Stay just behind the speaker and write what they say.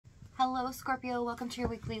Hello Scorpio, welcome to your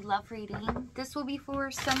weekly love reading. This will be for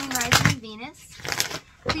Sun, Moon, Rising, and Venus.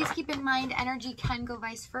 Please keep in mind energy can go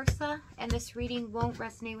vice versa, and this reading won't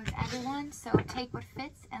resonate with everyone, so take what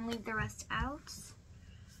fits and leave the rest out.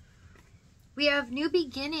 We have new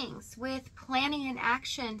beginnings with planning and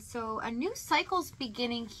action, so a new cycle's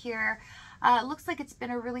beginning here. It looks like it's been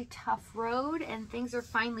a really tough road and things are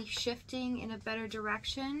finally shifting in a better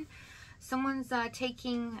direction. Someone's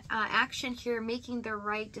taking action here, making the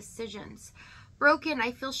right decisions. Broken,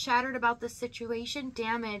 I feel shattered about this situation.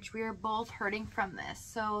 Damage, we are both hurting from this.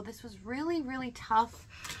 So this was really, really tough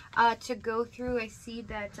to go through. I see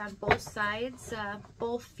that on both sides,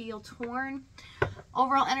 both feel torn.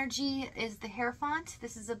 Overall energy is the Hierophant.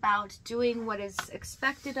 This is about doing what is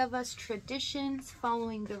expected of us, traditions,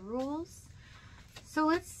 following the rules. So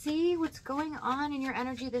let's see what's going on in your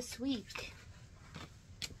energy this week.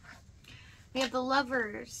 We have the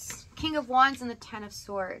Lovers, King of Wands, and the Ten of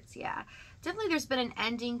Swords. Yeah, definitely there's been an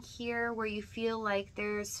ending here where you feel like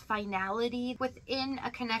there's finality within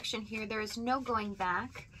a connection here. There is no going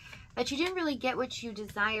back, that you didn't really get what you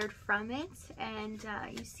desired from it. And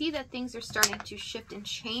you see that things are starting to shift and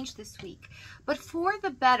change this week, but for the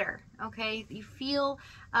better, okay? You feel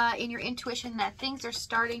in your intuition that things are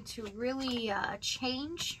starting to really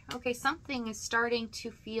change, okay? Something is starting to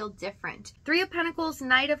feel different. Three of Pentacles,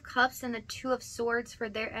 Knight of Cups, and the Two of Swords for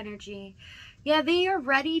their energy. Yeah, they are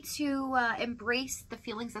ready to embrace the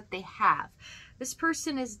feelings that they have. This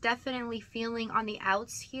person is definitely feeling on the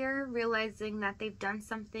outs here, realizing that they've done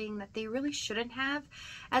something that they really shouldn't have,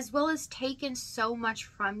 as well as taken so much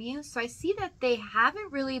from you. So I see that they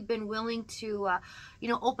haven't really been willing to,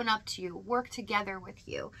 open up to you, work together with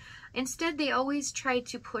you. Instead, they always try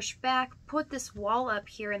to push back, put this wall up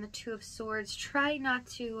here in the Two of Swords, try not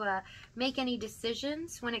to make any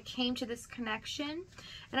decisions when it came to this connection.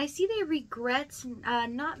 And I see they regret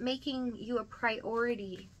not making you a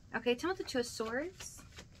priority. Okay, tell me the Two of Swords.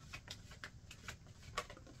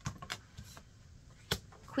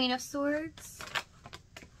 Queen of Swords.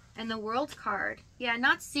 And the World card. Yeah,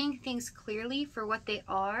 not seeing things clearly for what they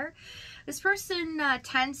are. This person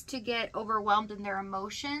tends to get overwhelmed in their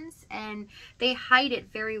emotions and they hide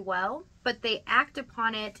it very well, but they act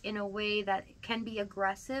upon it in a way that can be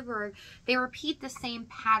aggressive, or they repeat the same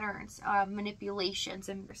patterns of manipulations.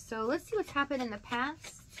 And so let's see what's happened in the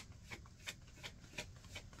past.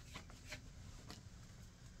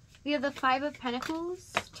 We have the Five of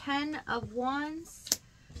Pentacles, Ten of Wands,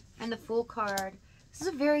 and the Fool card. This is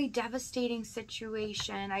a very devastating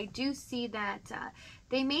situation. I do see that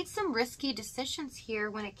they made some risky decisions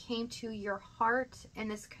here when it came to your heart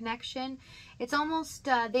and this connection. It's almost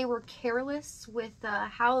they were careless with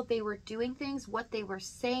how they were doing things, what they were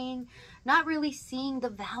saying, not really seeing the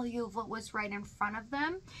value of what was right in front of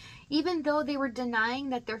them, even though they were denying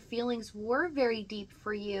that their feelings were very deep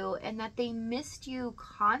for you and that they missed you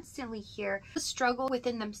constantly here. The struggle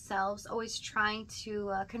within themselves, always trying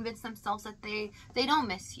to convince themselves that they don't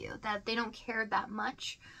miss you, that they don't care that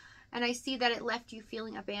much. And I see that it left you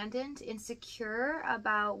feeling abandoned, insecure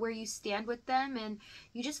about where you stand with them, and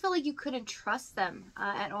you just felt like you couldn't trust them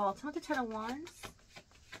at all. Tell me the Ten of Wands.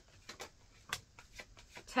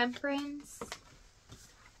 Temperance,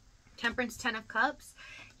 Ten of Cups.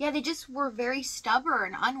 Yeah, they just were very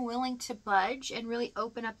stubborn, unwilling to budge and really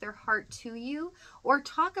open up their heart to you or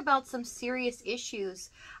talk about some serious issues.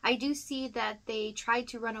 I do see that they tried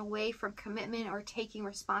to run away from commitment or taking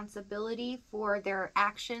responsibility for their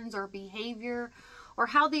actions or behavior or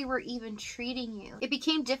how they were even treating you. It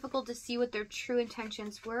became difficult to see what their true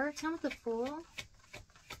intentions were. Tell me the Fool.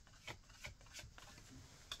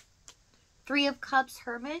 Three of Cups,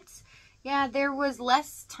 Hermit. Yeah, there was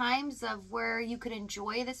less times of where you could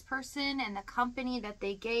enjoy this person and the company that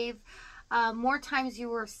they gave. More times you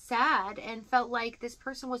were sad and felt like this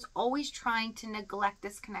person was always trying to neglect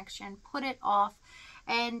this connection, put it off,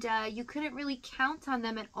 and you couldn't really count on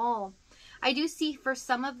them at all. I do see for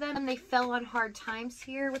some of them, they fell on hard times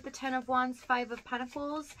here with the Ten of Wands, Five of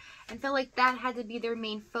Pentacles, and felt like that had to be their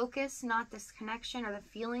main focus, not this connection or the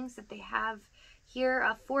feelings that they have here.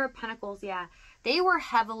 Four of Pentacles, yeah. They were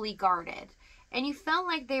heavily guarded and you felt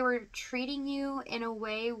like they were treating you in a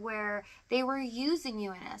way where they were using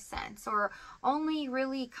you in a sense, or only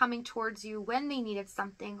really coming towards you when they needed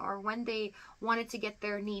something or when they wanted to get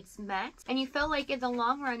their needs met. And you felt like in the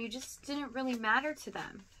long run, you just didn't really matter to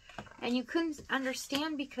them. And you couldn't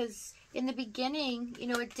understand because in the beginning,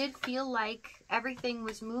 it did feel like everything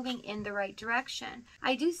was moving in the right direction.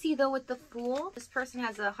 I do see though with the Fool, this person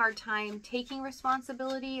has a hard time taking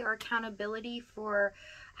responsibility or accountability for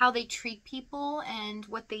how they treat people and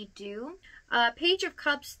what they do. Page of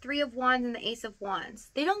Cups, Three of Wands, and the Ace of Wands.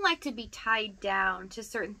 They don't like to be tied down to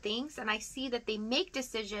certain things, and I see that they make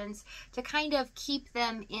decisions to kind of keep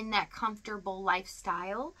them in that comfortable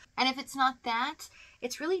lifestyle. And if it's not that,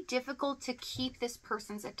 it's really difficult to keep this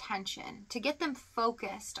person's attention, to get them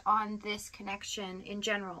focused on this connection in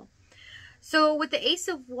general. So with the Ace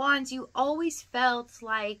of Wands, you always felt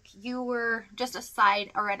like you were just a side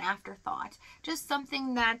or an afterthought, just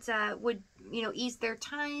something that would, you know, ease their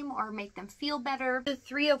time or make them feel better. The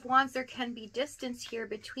Three of Wands, there can be distance here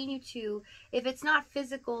between you two. If it's not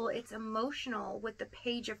physical, it's emotional with the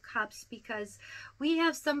Page of Cups, because we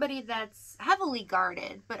have somebody that's heavily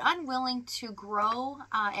guarded but unwilling to grow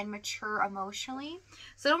and mature emotionally.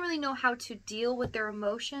 So they don't really know how to deal with their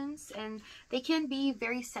emotions, and they can be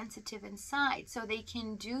very sensitive inside. So they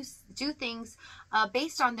can do things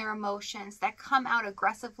based on their emotions that come out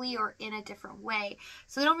aggressively or in a different way.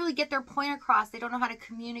 So they don't really get their point across. They don't know how to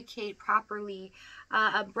communicate properly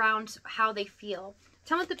around how they feel.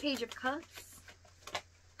 Tell me what the Page of Cups.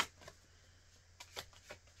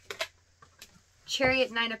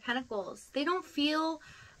 Chariot, Nine of Pentacles. They don't feel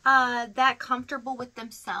that comfortable with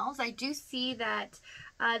themselves. I do see that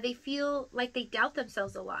they feel like they doubt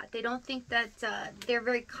themselves a lot. They don't think that they're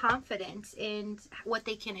very confident in what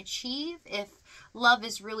they can achieve, if love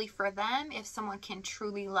is really for them, if someone can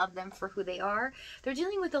truly love them for who they are. They're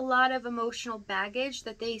dealing with a lot of emotional baggage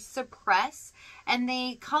that they suppress, and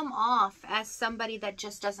they come off as somebody that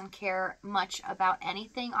just doesn't care much about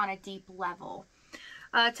anything on a deep level.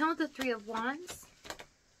 Tell me the Three of Wands.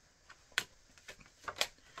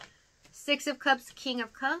 Six of Cups, King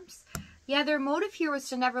of Cups. Yeah, their motive here was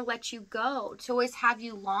to never let you go, to always have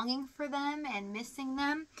you longing for them and missing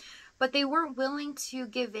them. But they weren't willing to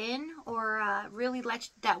give in or really let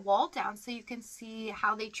that wall down so you can see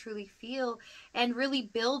how they truly feel and really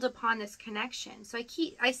build upon this connection. So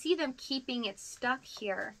I see them keeping it stuck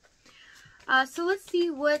here. So let's see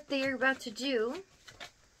what they're about to do.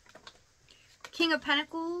 King of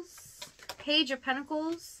Pentacles, Page of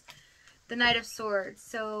Pentacles, the Knight of Swords.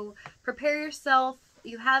 So prepare yourself.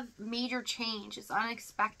 You have major change. It's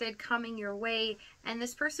unexpected coming your way, and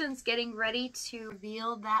this person's getting ready to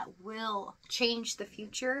reveal that will change the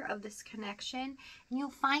future of this connection, and you'll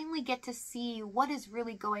finally get to see what is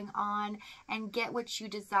really going on and get what you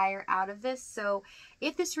desire out of this. So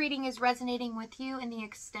if this reading is resonating with you in the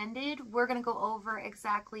extended, we're going to go over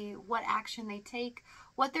exactly what action they take,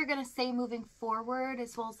 what they're going to say moving forward,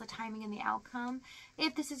 as well as the timing and the outcome.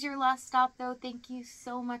 If this is your last stop, though, thank you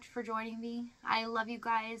so much for joining me. I love you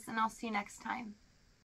guys, and I'll see you next time.